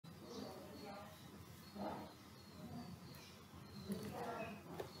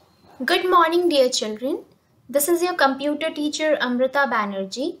Good morning, dear children. This is your computer teacher Amrita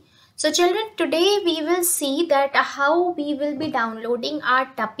Banerjee. So, children, today we will see that how we will be downloading our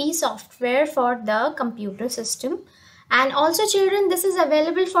Tupi software for the computer system. And also, children, this is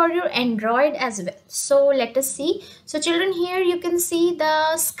available for your Android as well. So, let us see. So, children, here you can see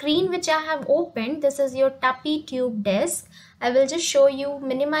the screen which I have opened. This is your Tupi Tube desk. I will just show you,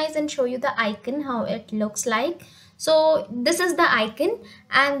 minimize and show you the icon, how it looks like. So this is the icon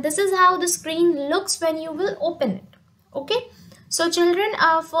and this is how the screen looks when you will open it. Okay. So children,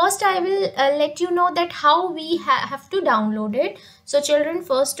 first I will let you know that how we have to download it. So children,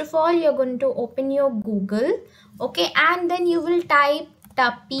 first of all, you're going to open your Google. Okay. And then you will type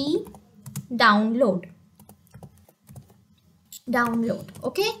Tupi download.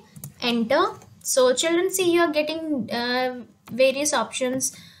 Okay. Enter. So children, see, you're getting various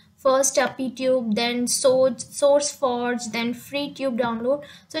options. First Tupi Tube, then SourceForge, then free tube download.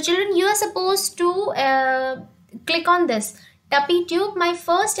 So children, you are supposed to click on this Tupi Tube, my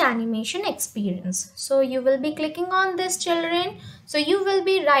first animation experience. So you will be clicking on this, children. So you will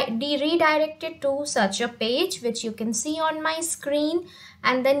be redirected to such a page which you can see on my screen,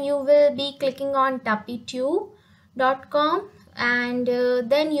 and then you will be clicking on tupitube.com and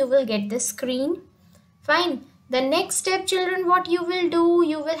then you will get this screen. Fine. The next step, children, what you will do,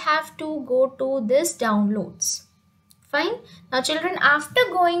 you will have to go to this downloads. Fine. Now children, after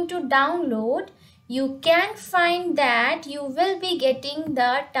going to download, you can find that you will be getting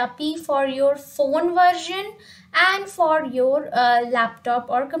the Tupi for your phone version and for your laptop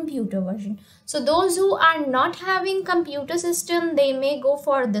or computer version. So those who are not having computer system, they may go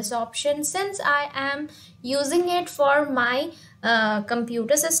for this option. Since I am using it for my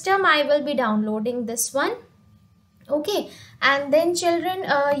computer system, I will be downloading this one. Okay, and then children,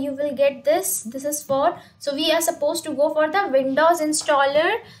 you will get this is for, so we are supposed to go for the Windows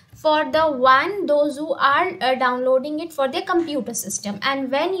installer for those who are downloading it for their computer system. And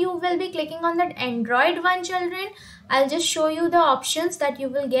when you will be clicking on that Android one, children, I'll just show you the options that you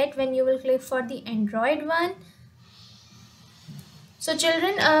will get when you will click for the Android one. So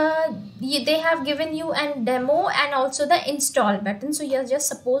children, they have given you a demo and also the install button. So you're just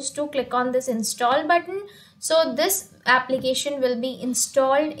supposed to click on this install button. So this application will be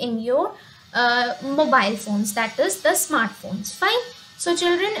installed in your mobile phones, that is the smartphones. Fine. So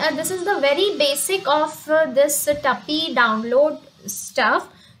children, this is the very basic of this Tupi download stuff.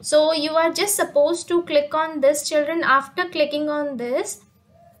 So you are just supposed to click on this, children. After clicking on this,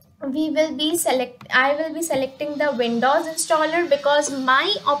 I will be selecting the Windows installer because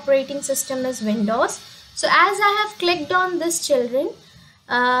my operating system is Windows. So as I have clicked on this, children,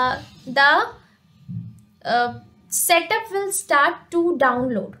 the setup will start to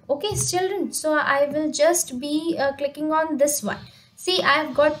download. Okay, children, so I will just be clicking on this one. See, I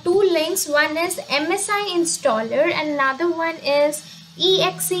have got two links. One is MSI installer and another one is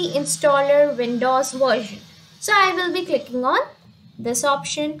EXE installer Windows version. So I will be clicking on this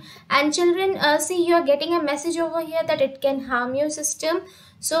option, and children, see, you are getting a message over here that it can harm your system.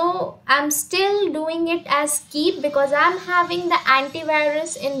 So I'm still doing it as keep because I'm having the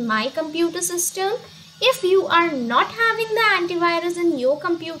antivirus in my computer system. If you are not having the antivirus in your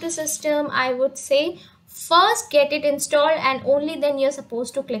computer system, I would say first get it installed and only then you're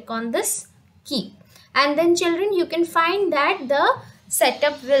supposed to click on this keep. And then children, you can find that the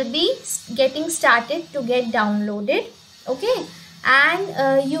setup will be getting started to get downloaded. Okay.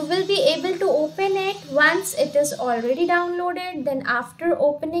 And you will be able to open it once it is already downloaded. Then after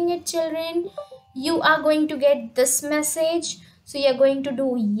opening it, children, you are going to get this message. So you are going to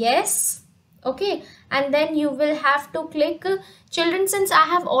do yes. Okay, and then you will have to click, children, since I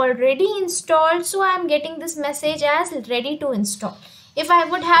have already installed, so I am getting this message as ready to install. If I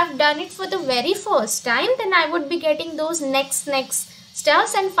would have done it for the very first time, then I would be getting those next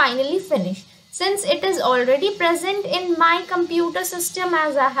stuffs and finally finish. Since it is already present in my computer system,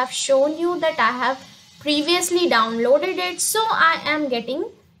 as I have shown you that I have previously downloaded it, so I am getting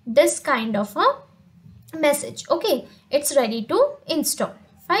this kind of a message. Okay, it's ready to install.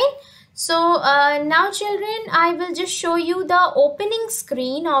 Fine. So now children, I will just show you the opening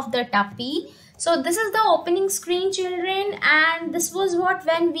screen of the Tupi. So this is the opening screen, children, and this was what,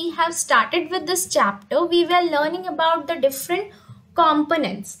 when we have started with this chapter, we were learning about the different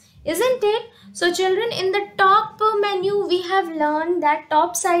components, isn't it? So children, in the top menu, we have learned that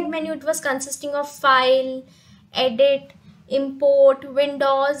top side menu, it was consisting of file, edit, import,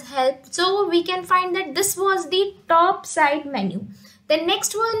 Windows, help. So we can find that this was the top side menu. The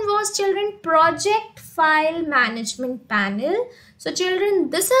next one was, children, project file management panel. So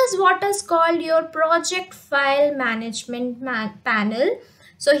children, this is what is called your project file management panel.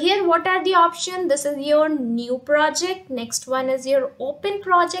 So here what are the options? This is your new project. Next one is your open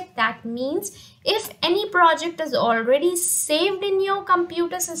project. That means if any project is already saved in your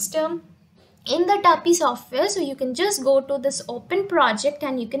computer system in the Tupi software, so you can just go to this open project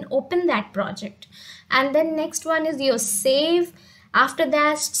and you can open that project. And then next one is your save. After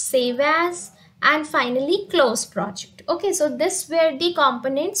that, save as, and finally close project. Okay, so this were the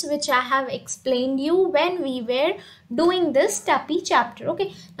components which I have explained you when we were doing this Tupi chapter.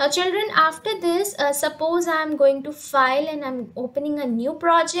 Okay, now children, after this, suppose I am going to file and I'm opening a new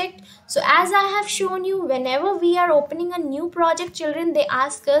project. So as I have shown you, whenever we are opening a new project, children, they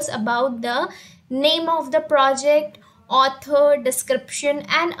ask us about the name of the project, author, description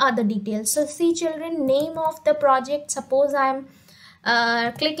and other details. So see children, name of the project, suppose I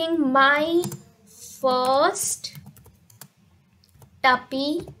am clicking my first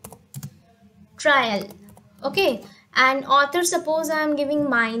Tupi trial. Okay, and author, suppose I am giving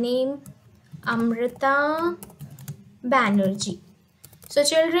my name Amrita Banerjee. So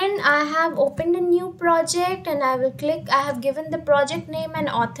children, I have opened a new project and I will click, I have given the project name and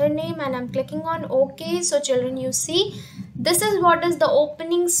author name and I'm clicking on OK. So children, you see, this is what is the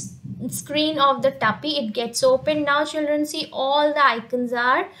opening screen of the Tupi. It gets open. Now children, see, all the icons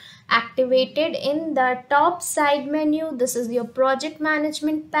are activated in the top side menu. This is your project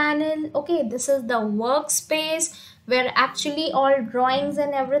management panel. Okay, this is the workspace where actually all drawings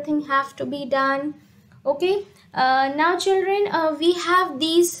and everything have to be done. Okay, now children, we have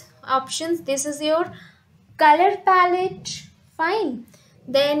these options. This is your color palette. Fine.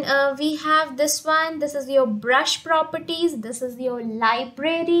 Then we have this one. This is your brush properties. This is your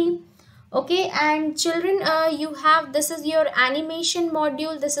library. Okay, and children, you have, this is your animation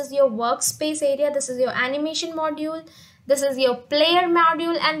module. This is your workspace area. This is your animation module. This is your player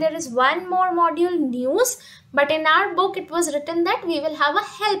module, and there is one more module, news, but in our book it was written that we will have a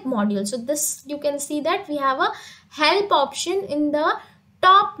help module. So this, you can see that we have a help option in the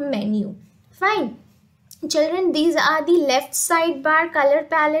top menu. Fine. Children, these are the left sidebar. Color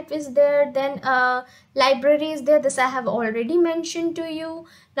palette is there, then library is there. This I have already mentioned to you.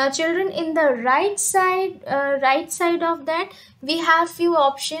 Now children, in the right side of that, we have few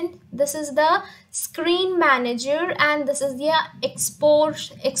options. This is the screen manager and this is the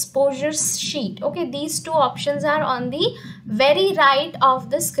exposure sheet. Okay, these two options are on the very right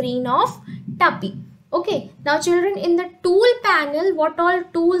of the screen of Tupi. Okay, now children, in the tool panel, what all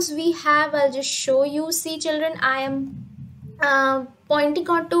tools we have, I'll just show you. See children, I am pointing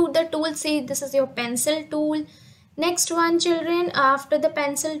on to the tool. See, this is your pencil tool. Next one children, after the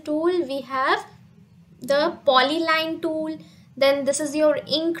pencil tool, we have the polyline tool. Then this is your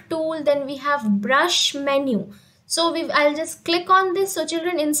ink tool. Then we have brush menu. So I'll just click on this. So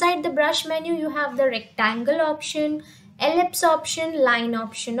children, inside the brush menu, you have the rectangle option, ellipse option, line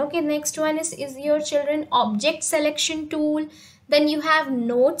option. Okay, next one is your children object selection tool. Then you have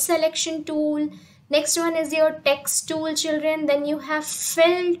note selection tool. Next one is your text tool children. Then you have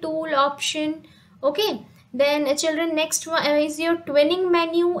fill tool option. Okay, then children, next one is your twinning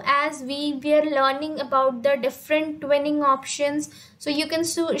menu, as we were learning about the different twinning options. So you can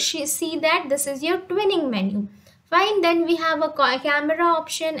see that this is your twinning menu. Fine. Then we have a camera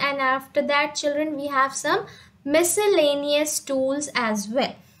option, and after that children, we have some miscellaneous tools as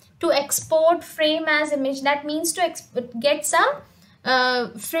well to export frame as image. That means to get some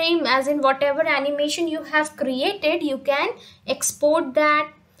frame, as in whatever animation you have created, you can export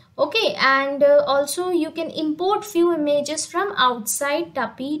that. Okay, and also you can import few images from outside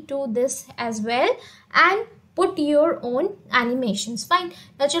Tupi to this as well and put your own animations. Fine.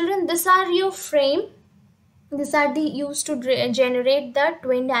 Now children, these are your frame. These are the used to generate the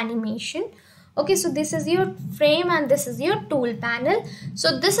twinned animation. Okay, so this is your frame and this is your tool panel.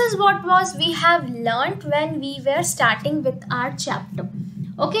 So this is what we have learned when we were starting with our chapter.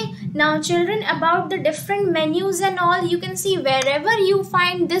 Okay, now children, about the different menus and all, you can see wherever you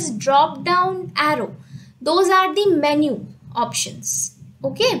find this drop down arrow, those are the menu options.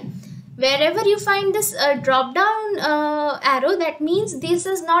 Okay, wherever you find this drop down arrow, that means this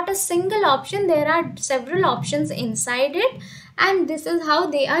is not a single option. There are several options inside it, and this is how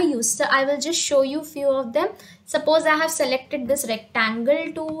they are used. So I will just show you few of them. Suppose I have selected this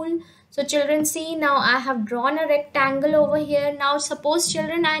rectangle tool. So children, see, now I have drawn a rectangle over here. Now suppose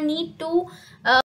children, I need to